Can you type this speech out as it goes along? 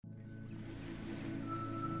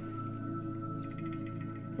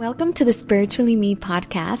Welcome to the Spiritually Me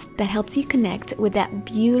podcast that helps you connect with that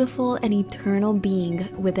beautiful and eternal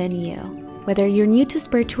being within you. Whether you're new to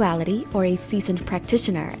spirituality or a seasoned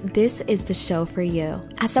practitioner, this is the show for you.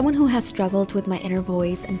 As someone who has struggled with my inner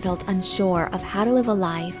voice and felt unsure of how to live a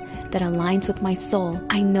life that aligns with my soul,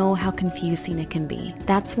 I know how confusing it can be.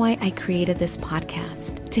 That's why I created this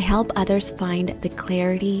podcast, to help others find the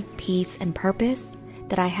clarity, peace, and purpose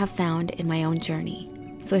that I have found in my own journey.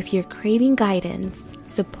 So if you're craving guidance,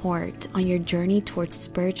 support on your journey towards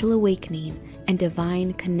spiritual awakening and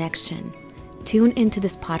divine connection, tune into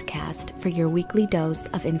this podcast for your weekly dose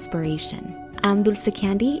of inspiration. I'm Dulce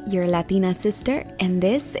Candy, your Latina sister, and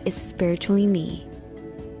this is Spiritually Me.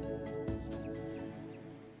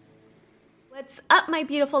 What's up, my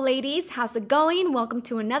beautiful ladies? How's it going? Welcome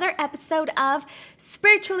to another episode of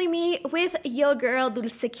Spiritually Me with your girl,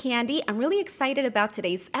 Dulce Candy. I'm really excited about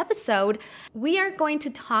today's episode. We are going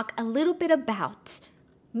to talk a little bit about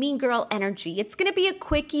mean girl energy. It's going to be a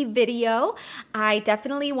quickie video. I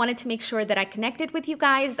definitely wanted to make sure that I connected with you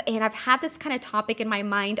guys, and I've had this kind of topic in my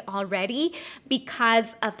mind already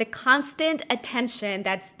because of the constant attention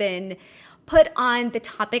that's been put on the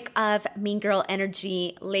topic of mean girl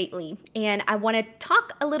energy lately. And I want to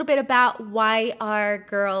talk a little bit about why are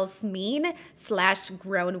girls mean /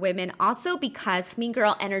 grown women also, because mean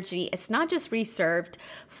girl energy is not just reserved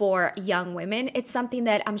for young women. It's something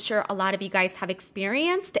that I'm sure a lot of you guys have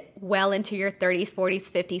experienced well into your 30s,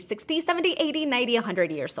 40s, 50s, 60s, 70s, 80s, 90s,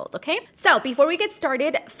 100 years old, okay? So before we get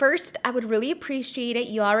started, first, I would really appreciate it.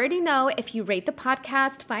 You already know if you rate the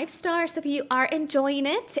podcast 5 stars, if you are enjoying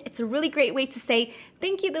it. It's a really great way to say,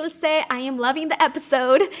 thank you, Dulce. I am loving the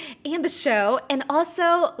episode and the show. And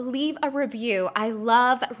also leave a review. I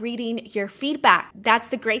love reading your feedback. That's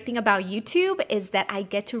the great thing about YouTube, is that I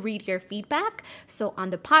get to read your feedback. So on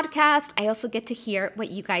the podcast, I also get to hear what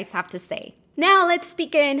you guys have to say. Now let's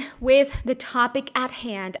begin with the topic at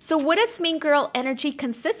hand. So what does mean girl energy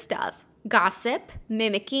consist of? Gossip,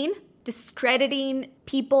 mimicking, discrediting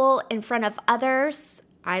people in front of others.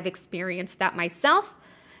 I've experienced that myself.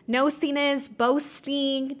 Nosiness,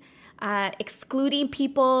 boasting, excluding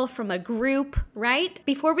people from a group, right?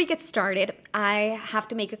 Before we get started, I have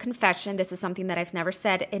to make a confession. This is something that I've never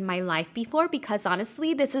said in my life before, because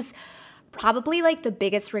honestly, this is probably like the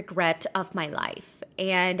biggest regret of my life.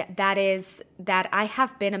 And that is that I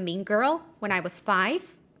have been a mean girl when I was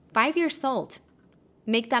 5 years old.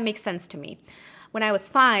 Make that make sense to me. When I was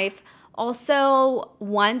 5, also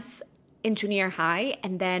once in junior high,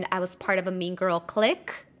 and then I was part of a mean girl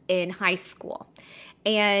clique in high school.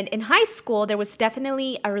 And in high school, there was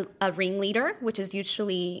definitely a ringleader, which is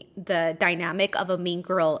usually the dynamic of a mean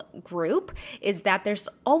girl group, is that there's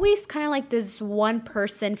always kind of like this one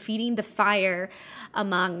person feeding the fire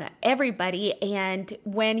among everybody. And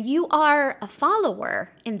when you are a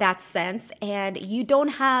follower in that sense, and you don't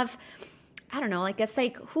have, I don't know, I guess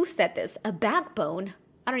like, who said this? A backbone.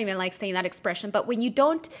 I don't even like saying that expression, but when you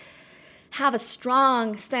don't have a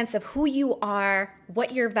strong sense of who you are,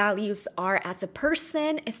 what your values are as a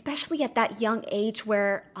person, especially at that young age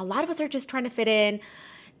where a lot of us are just trying to fit in,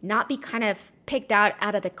 not be kind of picked out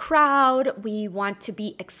of the crowd. We want to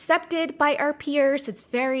be accepted by our peers. It's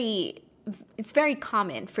very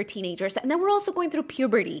common for teenagers. And then we're also going through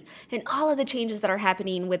puberty and all of the changes that are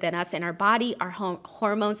happening within us in our body, our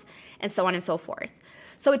hormones, and so on and so forth.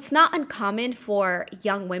 So it's not uncommon for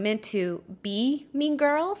young women to be mean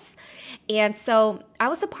girls. And so I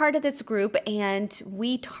was a part of this group, and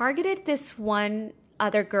we targeted this one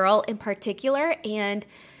other girl in particular, and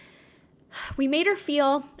we made her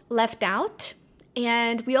feel left out.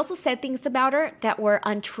 And we also said things about her that were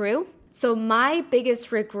untrue. So my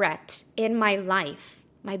biggest regret in my life,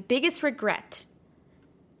 and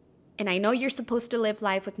I know you're supposed to live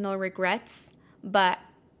life with no regrets, but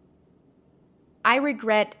I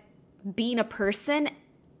regret being a person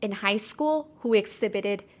in high school who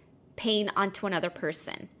exhibited pain onto another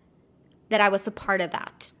person, that I was a part of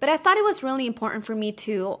that. But I thought it was really important for me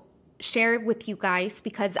to share with you guys,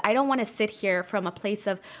 because I don't want to sit here from a place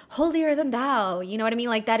of holier than thou. You know what I mean?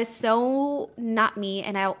 Like, that is so not me.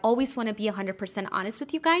 And I always want to be 100% honest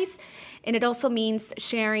with you guys. And it also means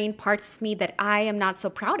sharing parts of me that I am not so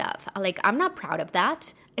proud of. Like, I'm not proud of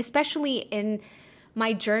that, especially in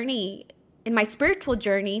my journey, in my spiritual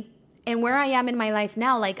journey, and where I am in my life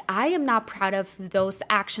now. Like, I am not proud of those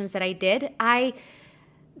actions that I did.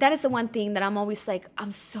 That is the one thing that I'm always like,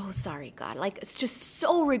 I'm so sorry, God. Like, it's just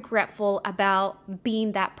so regretful about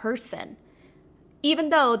being that person. Even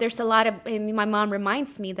though there's a lot of, I mean, my mom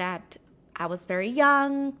reminds me that I was very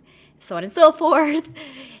young, so on and so forth.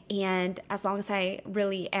 And as long as I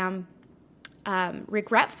really am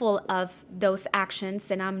regretful of those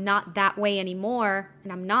actions and I'm not that way anymore,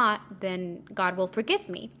 and I'm not, then God will forgive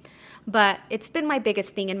me. But it's been my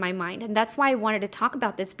biggest thing in my mind. And that's why I wanted to talk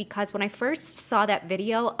about this, because when I first saw that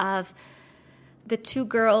video of the two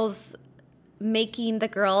girls making the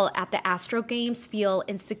girl at the Astro Games feel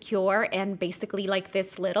insecure and basically like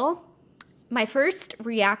this little, my first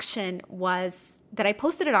reaction was that I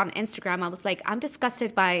posted it on Instagram. I was like, I'm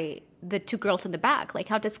disgusted by the two girls in the back. Like,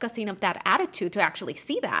 how disgusting of that attitude to actually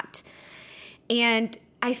see that. And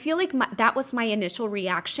I feel like that was my initial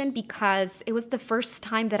reaction because it was the first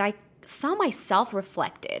time that I saw myself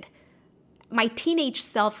reflected. My teenage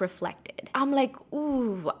self reflected. I'm like,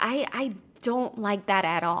 ooh, I don't like that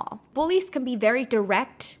at all. Bullies can be very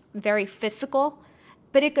direct, very physical,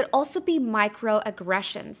 but it could also be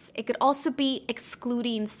microaggressions. It could also be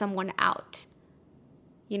excluding someone out.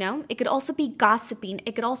 You know, it could also be gossiping.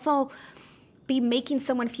 It could also be making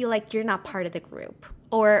someone feel like you're not part of the group,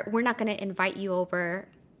 or we're not going to invite you over.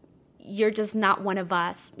 You're just not one of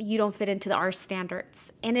us. You don't fit into our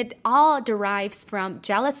standards. And it all derives from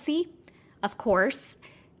jealousy, of course,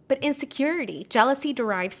 but insecurity. Jealousy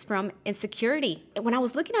derives from insecurity. When I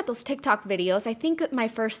was looking at those TikTok videos, I think my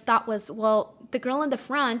first thought was, well, the girl in the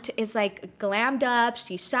front is like glammed up,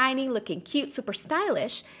 she's shining, looking cute, super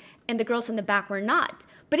stylish, and the girls in the back were not.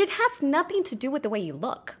 But it has nothing to do with the way you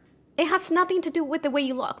look. It has nothing to do with the way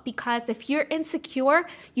you look, because if you're insecure,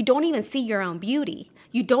 you don't even see your own beauty.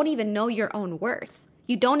 You don't even know your own worth.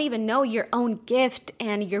 You don't even know your own gift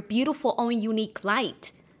and your beautiful own unique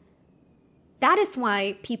light. That is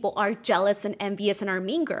why people are jealous and envious and are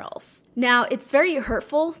mean girls. Now, it's very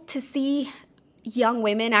hurtful to see young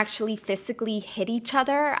women actually physically hit each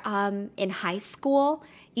other in high school,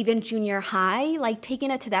 even junior high. Like,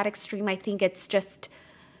 taking it to that extreme, I think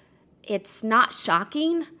it's not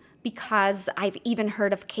shocking, because I've even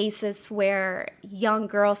heard of cases where young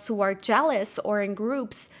girls who are jealous or in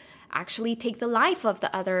groups actually take the life of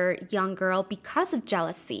the other young girl because of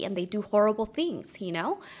jealousy, and they do horrible things, you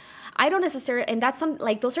know? I don't necessarily, and that's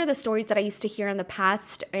those are the stories that I used to hear in the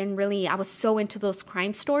past, and really I was so into those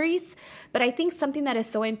crime stories. But I think something that is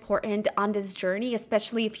so important on this journey,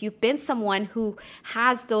 especially if you've been someone who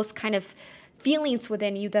has those kind of feelings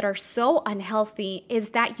within you that are so unhealthy,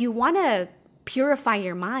 is that you want to purify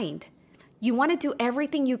your mind. You want to do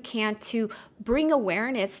everything you can to bring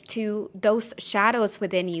awareness to those shadows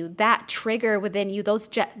within you, that trigger within you,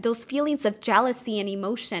 those feelings of jealousy and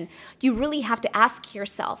emotion. You really have to ask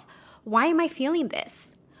yourself, why am I feeling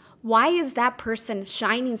this? Why is that person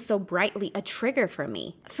shining so brightly a trigger for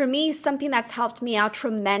me? For me, something that's helped me out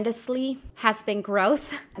tremendously has been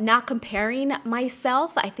growth, not comparing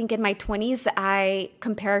myself. I think in my 20s, I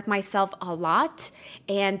compared myself a lot,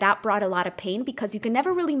 and that brought a lot of pain because you can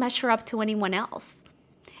never really measure up to anyone else.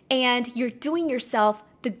 And you're doing yourself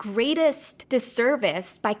the greatest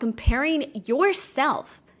disservice by comparing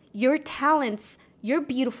yourself, your talents, your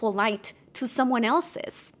beautiful light to someone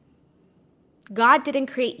else's. God didn't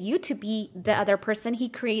create you to be the other person. He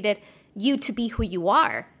created you to be who you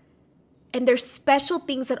are. And there's special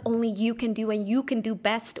things that only you can do, and you can do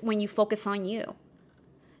best when you focus on you.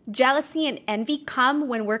 Jealousy and envy come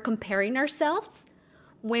when we're comparing ourselves,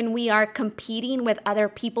 when we are competing with other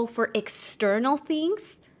people for external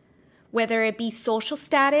things, whether it be social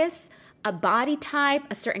status, a body type,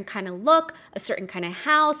 a certain kind of look, a certain kind of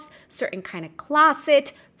house, certain kind of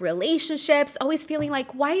closet, relationships, always feeling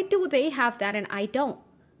like, why do they have that and I don't?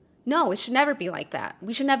 No, it should never be like that.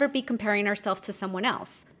 We should never be comparing ourselves to someone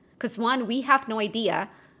else. Because one, we have no idea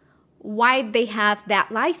why they have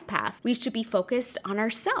that life path. We should be focused on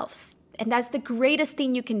ourselves. And that's the greatest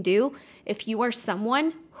thing you can do if you are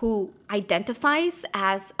someone who identifies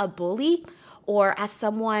as a bully, or as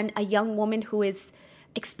someone, a young woman who is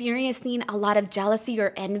experiencing a lot of jealousy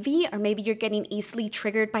or envy, or maybe you're getting easily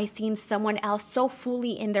triggered by seeing someone else so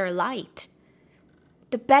fully in their light.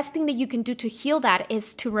 The best thing that you can do to heal that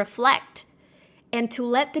is to reflect and to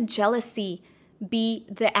let the jealousy be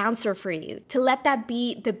the answer for you, to let that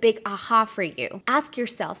be the big aha for you. Ask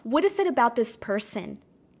yourself, what is it about this person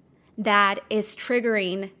that is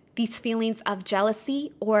triggering these feelings of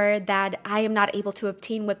jealousy, or that I am not able to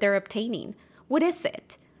obtain what they're obtaining? What is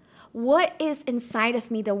it? What is inside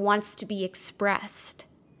of me that wants to be expressed?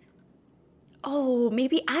 Oh,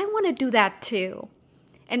 maybe I want to do that too.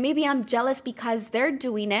 And maybe I'm jealous because they're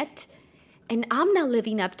doing it and I'm not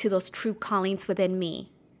living up to those true callings within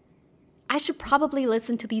me. I should probably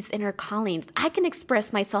listen to these inner callings. I can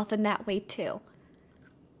express myself in that way too.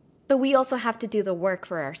 But we also have to do the work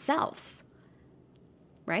for ourselves,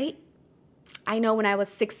 right? I know when I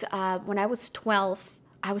was 12,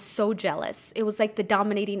 I was so jealous. It was like the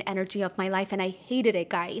dominating energy of my life, and I hated it,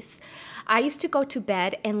 guys. I used to go to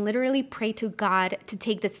bed and literally pray to God to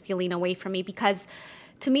take this feeling away from me, because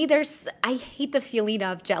to me, I hate the feeling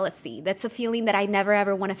of jealousy. That's a feeling that I never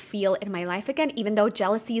ever want to feel in my life again, even though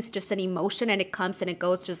jealousy is just an emotion and it comes and it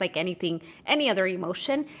goes just like any other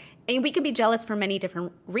emotion. And we can be jealous for many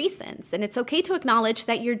different reasons. And it's okay to acknowledge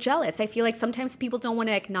that you're jealous. I feel like sometimes people don't want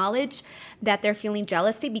to acknowledge that they're feeling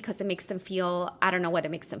jealousy because it makes them feel, I don't know what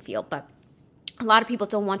it makes them feel, but a lot of people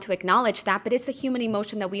don't want to acknowledge that, but it's a human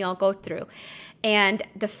emotion that we all go through. And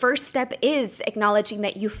the first step is acknowledging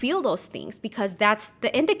that you feel those things, because that's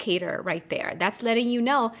the indicator right there. That's letting you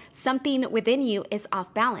know something within you is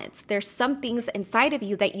off balance. There's some things inside of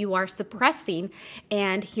you that you are suppressing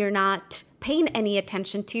and you're not paying any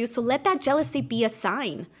attention to. So let that jealousy be a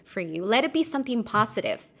sign for you. Let it be something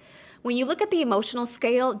positive. When you look at the emotional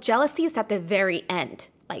scale, jealousy is at the very end,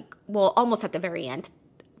 almost at the very end.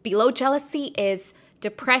 Below jealousy is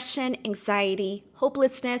depression, anxiety,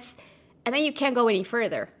 hopelessness, and then you can't go any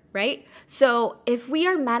further, right? So if we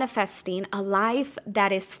are manifesting a life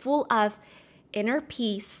that is full of inner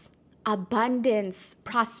peace, abundance,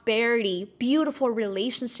 prosperity, beautiful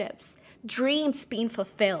relationships, dreams being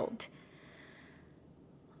fulfilled,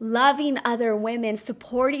 loving other women,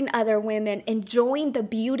 supporting other women, enjoying the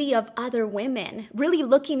beauty of other women, really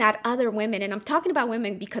looking at other women, and I'm talking about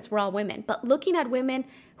women because we're all women, but looking at women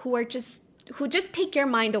who just take your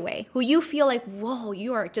mind away, who you feel like, whoa,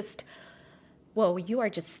 you are just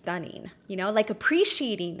stunning, like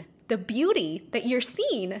appreciating the beauty that you're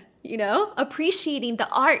seeing, appreciating the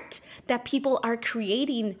art that people are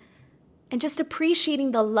creating, and just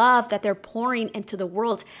appreciating the love that they're pouring into the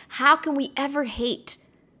world. How can we ever hate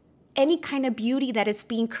any kind of beauty that is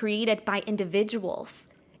being created by individuals?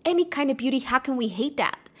 Any kind of beauty, how can we hate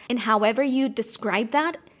that? And however you describe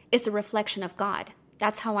that is a reflection of God.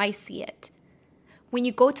 That's how I see it. When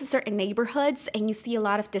you go to certain neighborhoods and you see a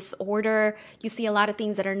lot of disorder, you see a lot of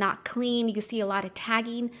things that are not clean, you see a lot of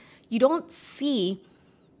tagging, you don't see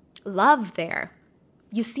love there.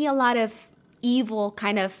 You see a lot of evil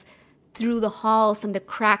kind of through the halls and the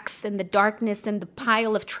cracks and the darkness and the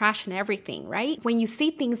pile of trash and everything, right? When you see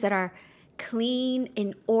things that are clean,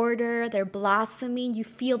 in order, they're blossoming, you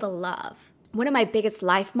feel the love. One of my biggest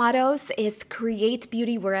life mottos is create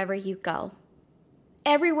beauty wherever you go.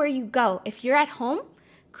 Everywhere you go. If you're at home,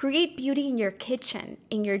 create beauty in your kitchen,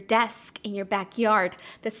 in your desk, in your backyard,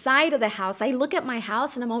 the side of the house. I look at my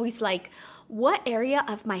house and I'm always like, what area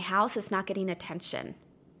of my house is not getting attention?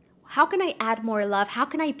 How can I add more love? How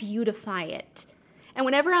can I beautify it? And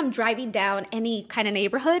whenever I'm driving down any kind of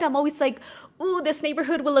neighborhood, I'm always like, ooh, this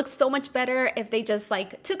neighborhood will look so much better if they just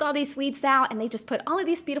took all these weeds out and they just put all of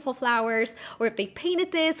these beautiful flowers, or if they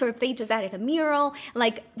painted this, or if they just added a mural.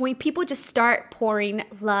 When people just start pouring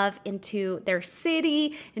love into their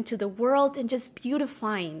city, into the world, and just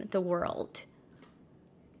beautifying the world.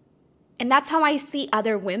 And that's how I see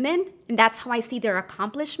other women, and that's how I see their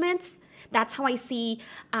accomplishments. That's how I see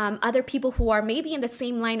other people who are maybe in the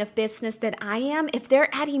same line of business that I am. If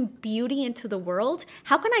they're adding beauty into the world,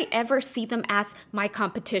 how can I ever see them as my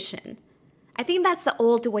competition? I think that's the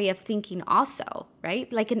old way of thinking also, right?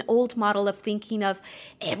 Like an old model of thinking of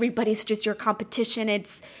everybody's just your competition.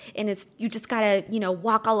 You just gotta,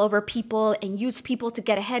 walk all over people and use people to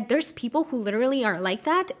get ahead. There's people who literally are like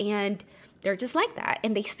that, and they're just like that,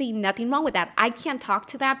 and they see nothing wrong with that. I can't talk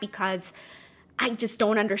to that because I just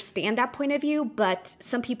don't understand that point of view, but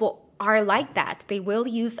some people are like that. They will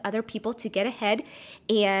use other people to get ahead,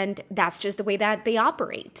 and that's just the way that they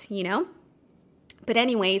operate, But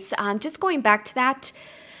anyways, just going back to that,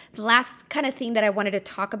 the last kind of thing that I wanted to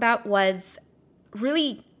talk about was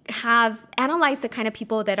really analyze the kind of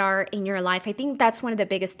people that are in your life. I think that's one of the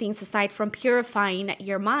biggest things. Aside from purifying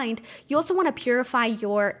your mind, you also want to purify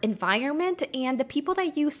your environment and the people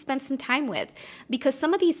that you spend some time with, because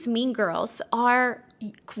some of these mean girls are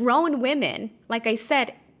grown women, like I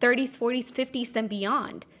said, 30s, 40s, 50s, and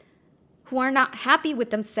beyond, who are not happy with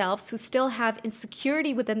themselves, who still have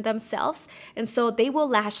insecurity within themselves, and so they will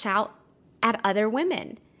lash out at other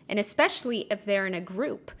women, and especially if they're in a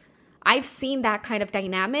group. I've seen that kind of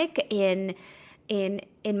dynamic in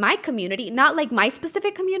my community, not like my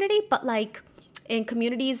specific community, but like in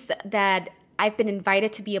communities that I've been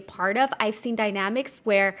invited to be a part of. I've seen dynamics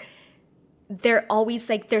where there's always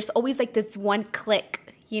this one clique,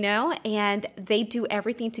 and they do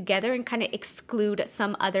everything together and kind of exclude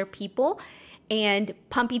some other people and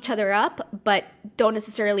pump each other up, but don't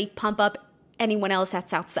necessarily pump up anyone else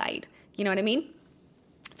that's outside. You know what I mean?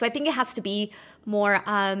 So I think it has to be more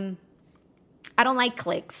I don't like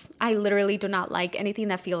cliques. I literally do not like anything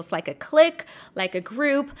that feels like a clique, like a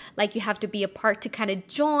group, like you have to be a part to kind of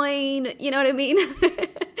join. You know what I mean?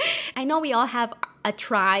 I know we all have a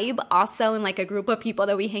tribe also and like a group of people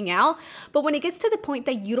that we hang out. But when it gets to the point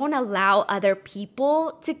that you don't allow other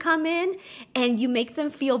people to come in and you make them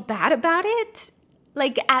feel bad about it,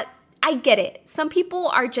 I get it. Some people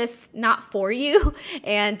are just not for you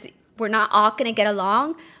and we're not all going to get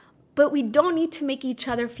along. But we don't need to make each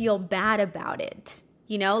other feel bad about it.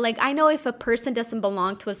 You know, like I know if a person doesn't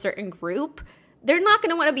belong to a certain group, they're not going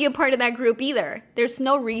to want to be a part of that group either. There's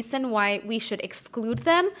no reason why we should exclude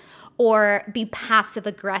them or be passive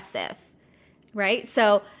aggressive, right?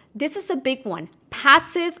 So this is a big one.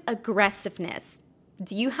 Passive aggressiveness.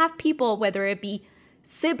 Do you have people, whether it be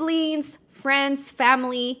siblings, friends,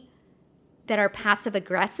 family, that are passive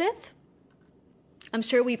aggressive? I'm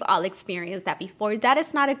sure we've all experienced that before. That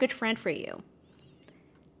is not a good friend for you.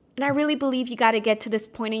 And I really believe you got to get to this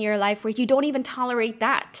point in your life where you don't even tolerate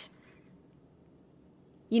that.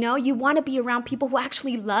 You know, you want to be around people who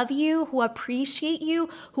actually love you, who appreciate you,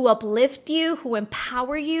 who uplift you, who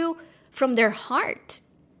empower you from their heart.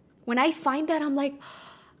 When I find that, I'm like,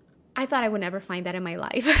 I thought I would never find that in my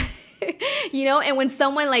life. You know, and when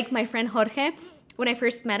someone like my friend Jorge, when I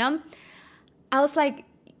first met him, I was like,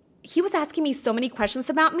 he was asking me so many questions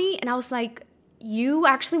about me. And I was like, you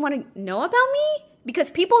actually want to know about me?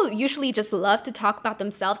 Because people usually just love to talk about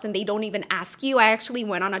themselves and they don't even ask you. I actually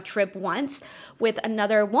went on a trip once with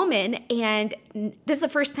another woman. And this is the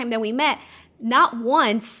first time that we met. Not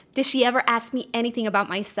once did she ever ask me anything about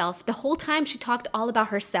myself. The whole time she talked all about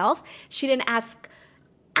herself. She didn't ask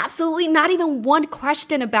absolutely not even one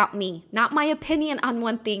question about me. Not my opinion on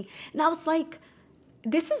one thing. And I was like,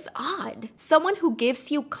 this is odd. Someone who gives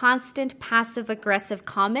you constant passive-aggressive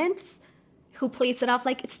comments, who plays it off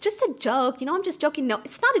like it's just a joke. You know, I'm just joking. No,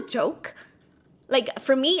 it's not a joke. Like,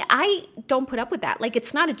 for me, I don't put up with that. Like,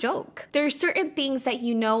 it's not a joke. There are certain things that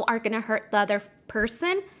you know are going to hurt the other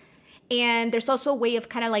person. And there's also a way of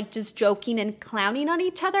kind of like just joking and clowning on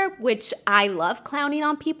each other, which I love clowning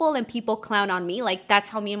on people and people clown on me. Like, that's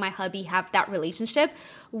how me and my hubby have that relationship.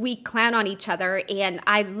 We clown on each other, and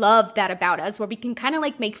I love that about us, where we can kind of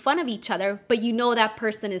like make fun of each other, but you know that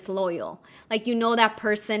person is loyal. Like, you know that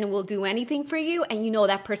person will do anything for you, and you know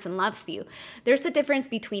that person loves you. There's a difference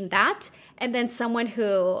between that and then someone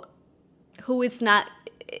who is not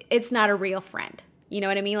a real friend. You know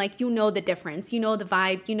what I mean? Like, you know the difference. You know the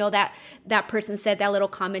vibe. You know that that person said that little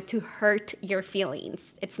comment to hurt your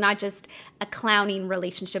feelings. It's not just a clowning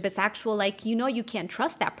relationship. It's actual, like, you know you can't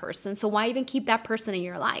trust that person. So why even keep that person in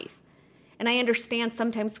your life? And I understand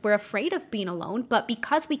sometimes we're afraid of being alone, but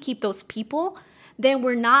because we keep those people, then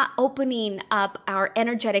we're not opening up our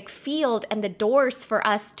energetic field and the doors for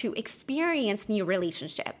us to experience new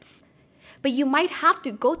relationships. But you might have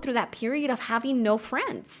to go through that period of having no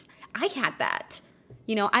friends. I had that.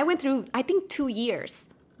 You know, I went through, I think, 2 years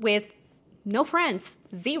with no friends,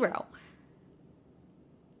 zero.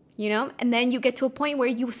 You know, and then you get to a point where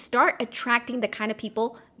you start attracting the kind of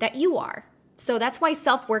people that you are. So that's why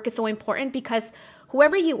self-work is so important, because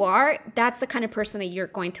whoever you are, that's the kind of person that you're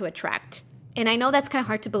going to attract. And I know that's kind of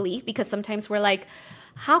hard to believe, because sometimes we're like,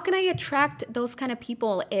 how can I attract those kind of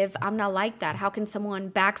people if I'm not like that? How can someone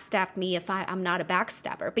backstab me if I'm not a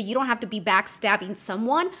backstabber? But you don't have to be backstabbing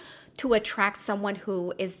someone to attract someone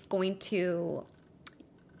who is going to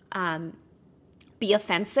be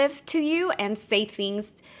offensive to you and say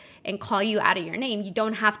things and call you out of your name. You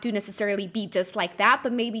don't have to necessarily be just like that,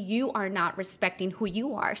 but maybe you are not respecting who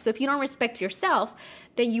you are. So if you don't respect yourself,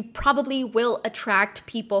 then you probably will attract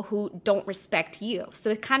people who don't respect you.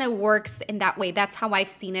 So it kind of works in that way. That's how I've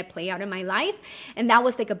seen it play out in my life. And that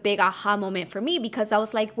was like a big aha moment for me, because I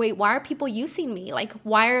was like, wait, why are people using me? Like,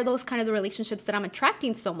 why are those kind of the relationships that I'm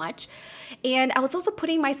attracting so much? And I was also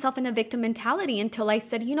putting myself in a victim mentality until I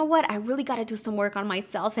said, you know what? I really got to do some work on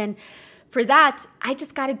myself. And for that, I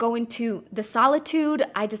just got to go into the solitude.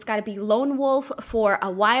 I just got to be lone wolf for a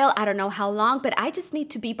while. I don't know how long, but I just need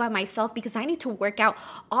to be by myself, because I need to work out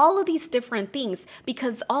all of these different things.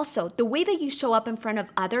 Because also, the way that you show up in front of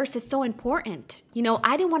others is so important. You know,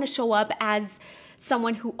 I didn't want to show up as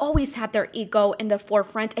someone who always had their ego in the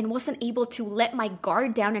forefront and wasn't able to let my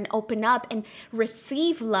guard down and open up and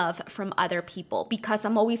receive love from other people, because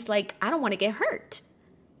I'm always like, I don't want to get hurt.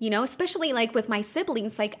 You know, especially like with my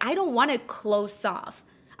siblings, like I don't want to close off.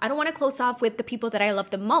 I don't want to close off with the people that I love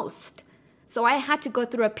the most. So I had to go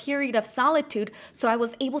through a period of solitude so I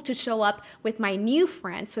was able to show up with my new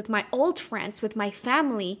friends, with my old friends, with my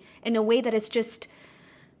family in a way that is just,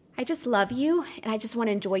 I just love you and I just want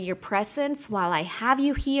to enjoy your presence while I have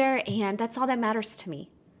you here, and that's all that matters to me.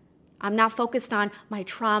 I'm not focused on my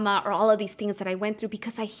trauma or all of these things that I went through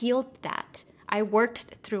because I healed that. I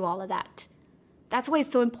worked through all of that. That's why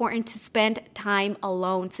it's so important to spend time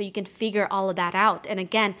alone so you can figure all of that out. And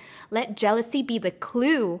again, let jealousy be the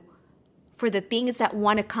clue for the things that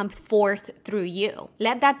want to come forth through you.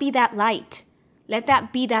 Let that be that light. Let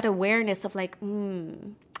that be that awareness of like,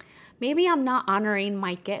 maybe I'm not honoring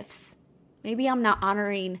my gifts. Maybe I'm not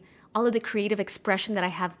honoring all of the creative expression that I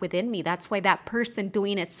have within me. That's why that person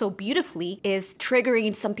doing it so beautifully is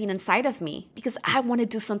triggering something inside of me because I want to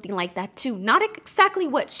do something like that too. Not exactly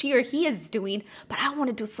what she or he is doing, but I want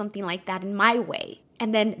to do something like that in my way.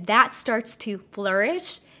 And then that starts to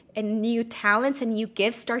flourish and new talents and new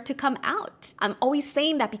gifts start to come out. I'm always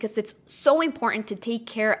saying that because it's so important to take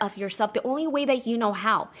care of yourself the only way that you know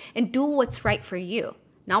how and do what's right for you.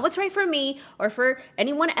 Not what's right for me or for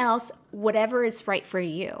anyone else, whatever is right for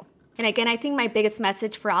you. And again, I think my biggest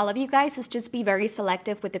message for all of you guys is just be very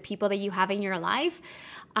selective with the people that you have in your life.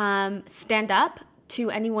 Stand up to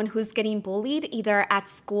anyone who's getting bullied, either at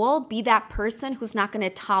school, be that person who's not going to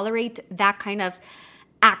tolerate that kind of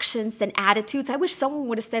actions and attitudes. I wish someone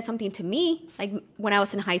would have said something to me. Like when I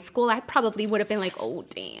was in high school, I probably would have been like, oh,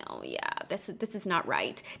 damn, yeah, this is not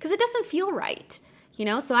right. Because it doesn't feel right, you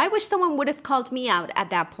know? So I wish someone would have called me out at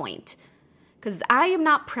that point. Because I am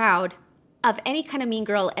not proud of any kind of mean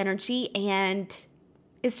girl energy, and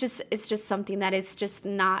it's just something that is just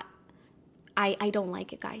not, I don't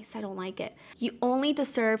like it, guys. I don't like it. You only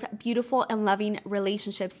deserve beautiful and loving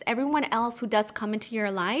relationships. Everyone else who does come into your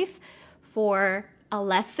life for a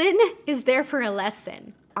lesson is there for a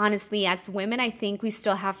lesson. Honestly, as women, I think we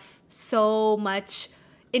still have so much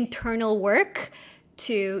internal work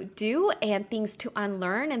to do and things to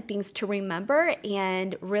unlearn and things to remember.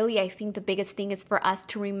 And really, I think the biggest thing is for us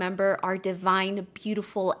to remember our divine,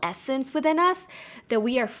 beautiful essence within us, that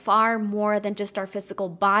we are far more than just our physical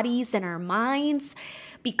bodies and our minds,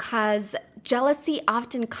 because jealousy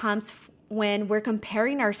often comes when we're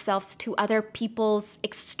comparing ourselves to other people's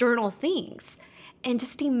external things. And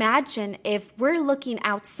just imagine if we're looking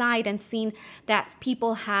outside and seeing that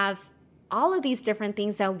people have all of these different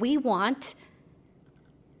things that we want,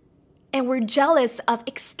 and we're jealous of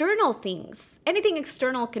external things. Anything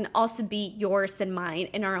external can also be yours and mine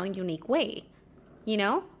in our own unique way, you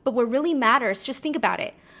know? But what really matters, just think about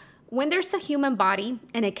it. When there's a human body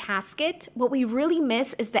in a casket, what we really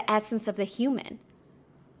miss is the essence of the human.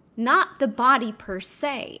 Not the body per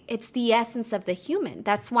se, it's the essence of the human.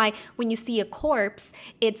 That's why when you see a corpse,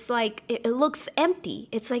 it's like, it looks empty.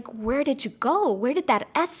 It's like, where did you go? Where did that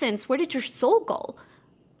essence, where did your soul go?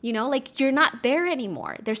 You know, like you're not there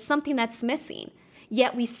anymore. There's something that's missing.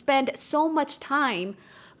 Yet we spend so much time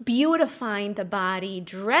beautifying the body,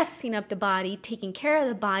 dressing up the body, taking care of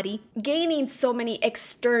the body, gaining so many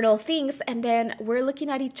external things. And then we're looking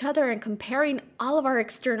at each other and comparing all of our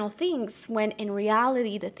external things when in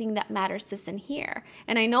reality, the thing that matters is in here.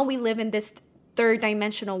 And I know we live in this third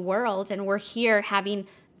dimensional world and we're here having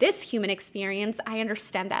this human experience. I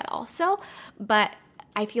understand that also. But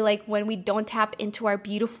I feel like when we don't tap into our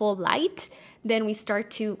beautiful light, then we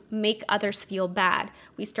start to make others feel bad.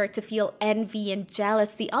 We start to feel envy and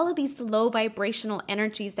jealousy, all of these low vibrational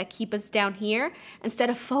energies that keep us down here, instead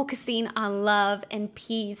of focusing on love and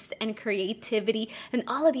peace and creativity and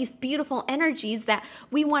all of these beautiful energies that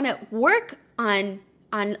we want to work on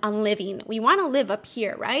living. We want to live up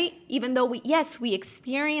here, right? Even though we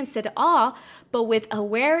experience it all, but with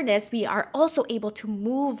awareness, we are also able to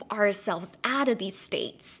move ourselves out of these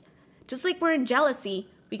states. Just like we're in jealousy,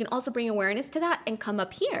 we can also bring awareness to that and come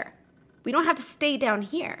up here. We don't have to stay down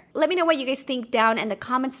here. Let me know what you guys think down in the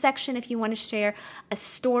comments section if you want to share a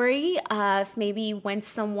story of maybe when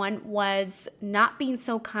someone was not being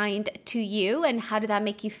so kind to you and how did that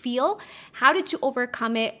make you feel? How did you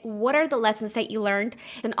overcome it? What are the lessons that you learned?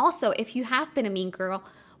 And also, if you have been a mean girl,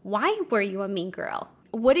 why were you a mean girl?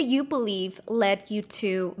 What do you believe led you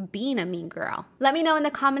to being a mean girl? Let me know in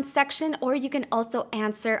the comments section, or you can also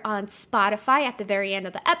answer on Spotify at the very end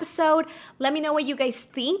of the episode. Let me know what you guys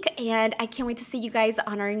think, and I can't wait to see you guys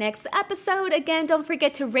on our next episode. Again, don't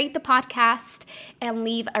forget to rate the podcast and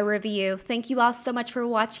leave a review. Thank you all so much for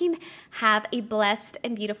watching. Have a blessed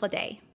and beautiful day.